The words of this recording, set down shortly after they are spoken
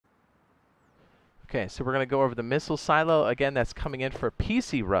Okay, so we're going to go over the missile silo. Again, that's coming in for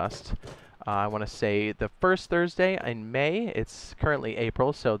PC Rust. I want to say the first Thursday in May. It's currently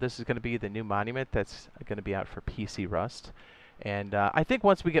April, so this is going to be the new monument that's going to be out for PC Rust. And I think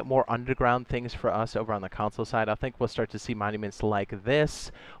once we get more underground things for us over on the console side, I think we'll start to see monuments like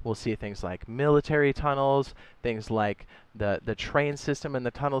this. We'll see things like military tunnels, things like the train system and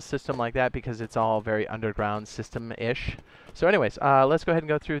the tunnel system like that, because it's all very underground system-ish. So anyways, let's go ahead and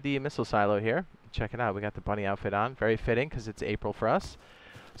go through the missile silo here. Check it out. We got the bunny outfit on. Very fitting because it's April for us.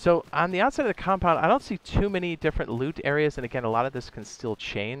 So on the outside of the compound, I don't see too many different loot areas. And again, a lot of this can still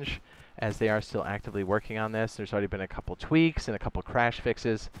change as they are still actively working on this. There's already been a couple tweaks and a couple crash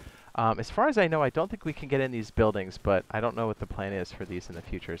fixes. As far as I know, I don't think we can get in these buildings, but I don't know what the plan is for these in the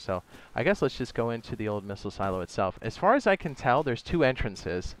future. So I guess let's just go into the old missile silo itself. As far as I can tell, there's two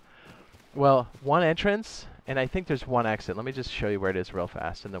entrances. Well, one entrance, and I think there's one exit. Let me just show you where it is real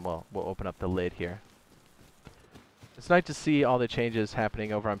fast, and then we'll open up the lid here. It's nice to see all the changes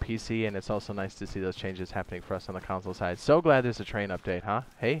happening over on PC, and it's also nice to see those changes happening for us on the console side. So glad there's a train update, huh?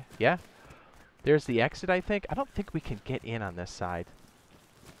 Hey, yeah? There's the exit, I think. I don't think we can get in on this side.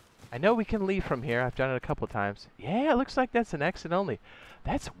 I know we can leave from here. I've done it a couple times. Yeah, it looks like that's an exit only.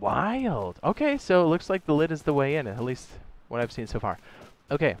 That's wild. Okay, so it looks like the lid is the way in, at least what I've seen so far.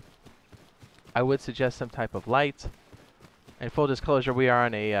 Okay. I would suggest some type of light. And full disclosure, we are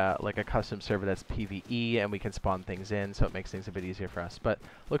on a like a custom server that's PvE, and we can spawn things in, so it makes things a bit easier for us. But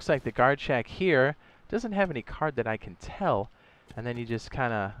looks like the guard shack here doesn't have any card that I can tell. And then you just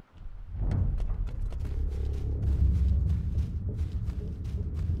kind of...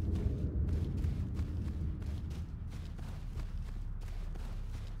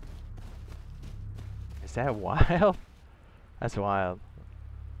 Is that wild? That's wild.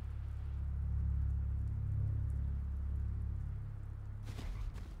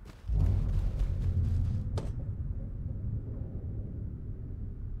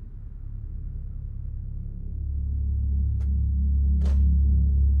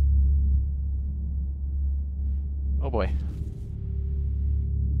 Oh boy.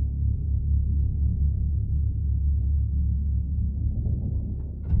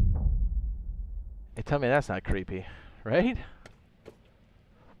 Hey, tell me that's not creepy, right?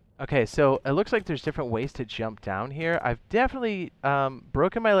 Okay, so it looks like there's different ways to jump down here. I've definitely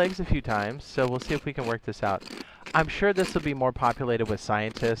broken my legs a few times, so we'll see if we can work this out. I'm sure this will be more populated with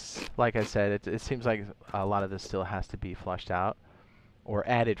scientists. Like I said, it seems like a lot of this still has to be flushed out or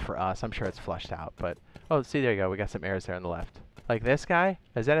added for us. I'm sure it's flushed out, but... Oh, see, there you go. We got some errors there on the left. Like this guy?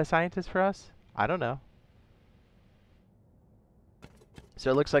 Is that a scientist for us? I don't know. So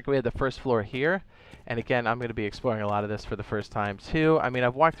it looks like we have the first floor here. And again, I'm going to be exploring a lot of this for the first time too. I mean,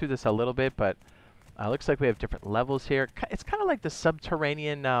 I've walked through this a little bit, but looks like we have different levels here. It's kind of like the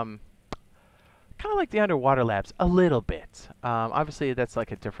subterranean, kind of like the underwater labs a little bit. Obviously, that's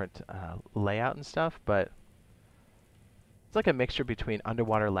like a different layout and stuff, but it's like a mixture between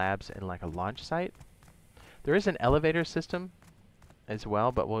underwater labs and like a launch site. There is an elevator system as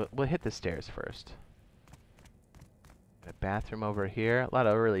well, but we'll hit the stairs first. A bathroom over here. A lot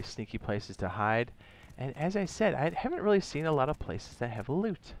of really sneaky places to hide. And as I said, I haven't really seen a lot of places that have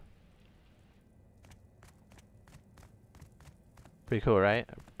loot. Pretty cool, right?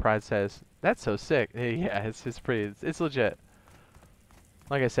 Pride says, that's so sick. Yeah, it's pretty, it's legit.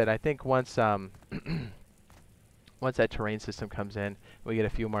 Like I said, I think once once that terrain system comes in, we get a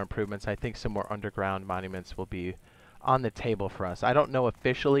few more improvements. I think some more underground monuments will be on the table for us. I don't know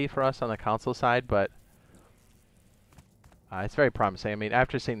officially for us on the console side, but it's very promising. I mean,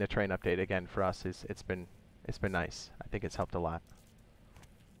 after seeing the train update again for us, it's been nice. I think it's helped a lot.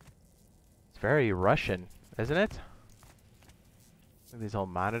 It's very Russian, isn't it? Look at these old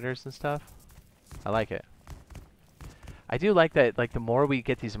monitors and stuff. I like it. I do like that. Like the more we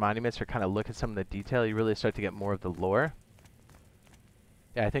get these monuments or kind of look at some of the detail, you really start to get more of the lore.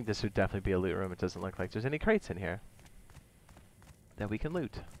 Yeah, I think this would definitely be a loot room. It doesn't look like there's any crates in here that we can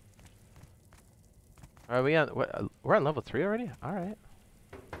loot. Are we on? We're on level 3 already? All right.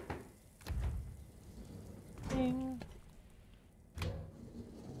 Ding.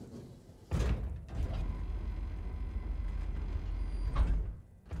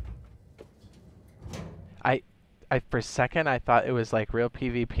 I for a second I thought it was like real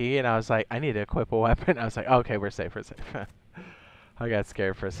PvP, and I was like, I need to equip a weapon. I was like, okay, we're safe. We're safe. I got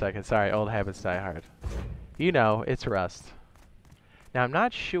scared for a second. Sorry, old habits die hard. You know, it's Rust. Now, I'm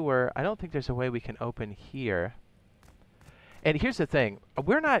not sure. I don't think there's a way we can open here. And here's the thing.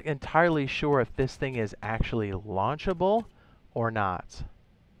 We're not entirely sure if this thing is actually launchable or not.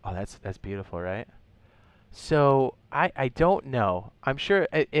 Oh, that's beautiful, right? So I don't know. I'm sure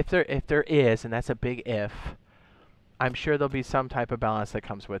if there is, and that's a big if, I'm sure there'll be some type of balance that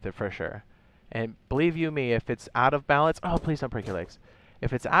comes with it for sure. And believe you me, if it's out of balance, oh please don't break your legs.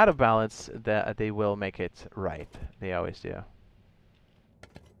 If it's out of balance, they will make it right. They always do.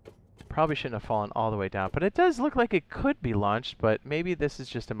 Probably shouldn't have fallen all the way down, but it does look like it could be launched, but maybe this is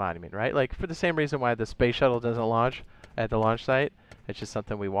just a monument, right? Like for the same reason why the space shuttle doesn't launch at the launch site. It's just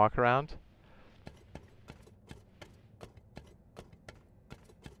something we walk around.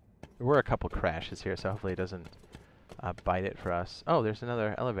 There were a couple crashes here, so hopefully it doesn't bite it for us. Oh, there's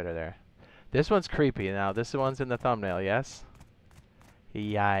another elevator there. This one's creepy. Now, this one's in the thumbnail, yes?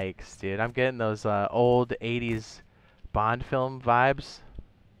 Yikes, dude. I'm getting those old 80s Bond film vibes,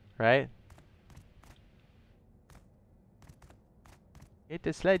 right? Get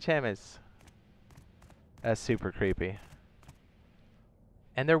the sledgehammers. That's super creepy.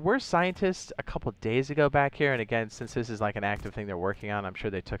 And there were scientists a couple days ago back here, and again, since this is like an active thing they're working on, I'm sure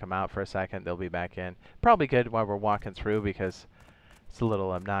they took them out for a second. They'll be back in. Probably good while we're walking through because it's a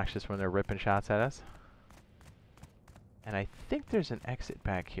little obnoxious when they're ripping shots at us. And I think there's an exit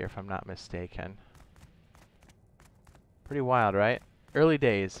back here, if I'm not mistaken. Pretty wild, right? Early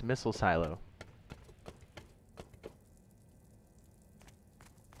days, missile silo.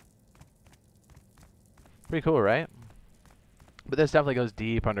 Pretty cool, right? But this definitely goes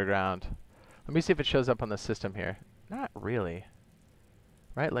deep underground. Let me see if it shows up on the system here. Not really.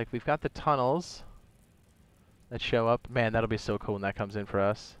 Right, like we've got the tunnels that show up. Man, that'll be so cool when that comes in for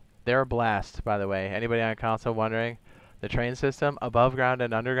us. They're a blast, by the way. Anybody on console wondering? The train system, above ground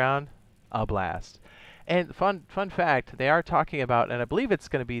and underground, a blast. And fun fact, they are talking about, and I believe it's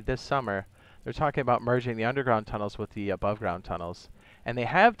going to be this summer, they're talking about merging the underground tunnels with the above ground tunnels. And they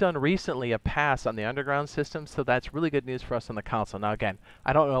have done recently a pass on the underground system, so that's really good news for us on the console. Now again,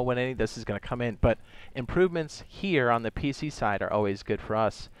 I don't know when any of this is going to come in, but improvements here on the PC side are always good for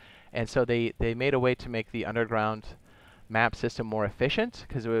us. And so they made a way to make the underground map system more efficient,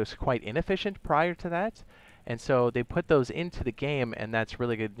 because it was quite inefficient prior to that. And so they put those into the game, and that's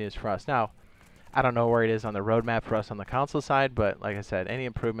really good news for us. Now, I don't know where it is on the roadmap for us on the console side, but like I said, any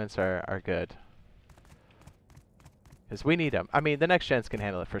improvements are good. Because we need them. I mean, the next gens can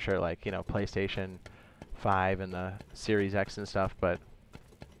handle it for sure, like, you know, PlayStation 5 and the Series X and stuff, but...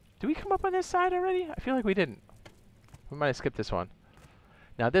 Did we come up on this side already? I feel like we didn't. We might have skipped this one.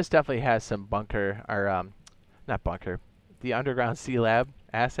 Now, this definitely has some bunker, or, not bunker, the underground C-Lab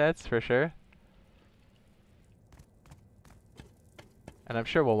assets, for sure. And I'm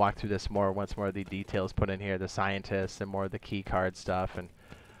sure we'll walk through this more once more of the details put in here, the scientists and more of the key card stuff and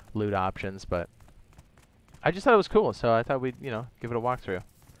loot options, but I just thought it was cool, so I thought we'd, you know, give it a walkthrough.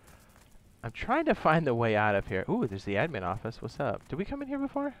 I'm trying to find the way out of here. Ooh, there's the admin office. What's up? Did we come in here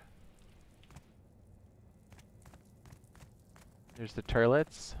before? There's the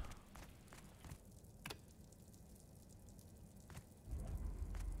turlets.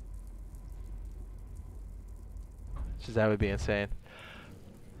 Just that would be insane.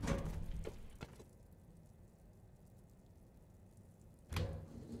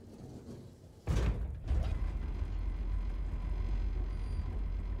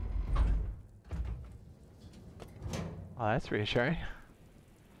 Oh, that's reassuring.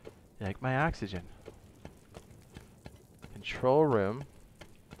 Like my oxygen. Control room.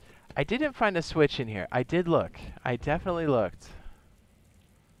 I didn't find a switch in here. I did look. I definitely looked.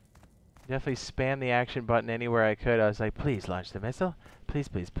 Definitely spam the action button anywhere I could. I was like, please launch the missile. Please,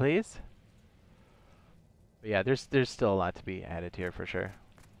 please, please. But yeah, there's still a lot to be added here for sure.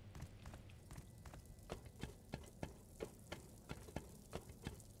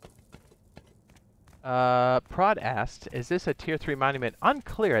 Prod asked, is this a tier 3 monument?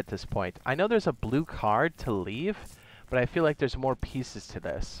 Unclear at this point. I know there's a blue card to leave, but I feel like there's more pieces to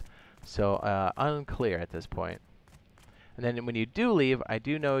this. So, unclear at this point. And then when you do leave, I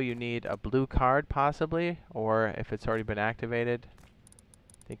do know you need a blue card possibly, or if it's already been activated,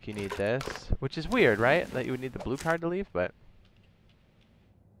 I think you need this, which is weird, right? That you would need the blue card to leave, but...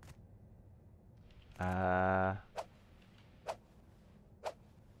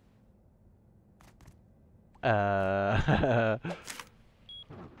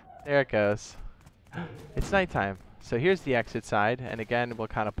 there it goes. It's nighttime. So here's the exit side, and again, we'll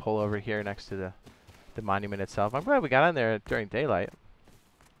kind of pull over here next to the monument itself. I'm glad we got on there during daylight.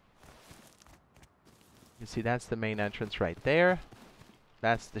 You can see that's the main entrance right there.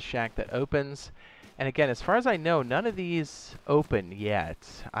 That's the shack that opens. And again, as far as I know, none of these open yet.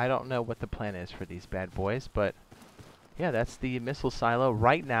 I don't know what the plan is for these bad boys, but yeah, that's the missile silo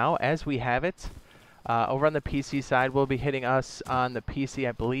right now as we have it. Over on the PC side, will be hitting us on the PC,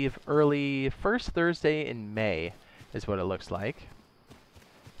 I believe, early first Thursday in May is what it looks like.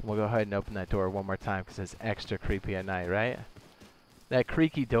 We'll go ahead and open that door one more time because it's extra creepy at night, right? That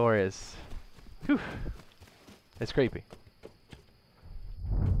creaky door is, whew, it's creepy.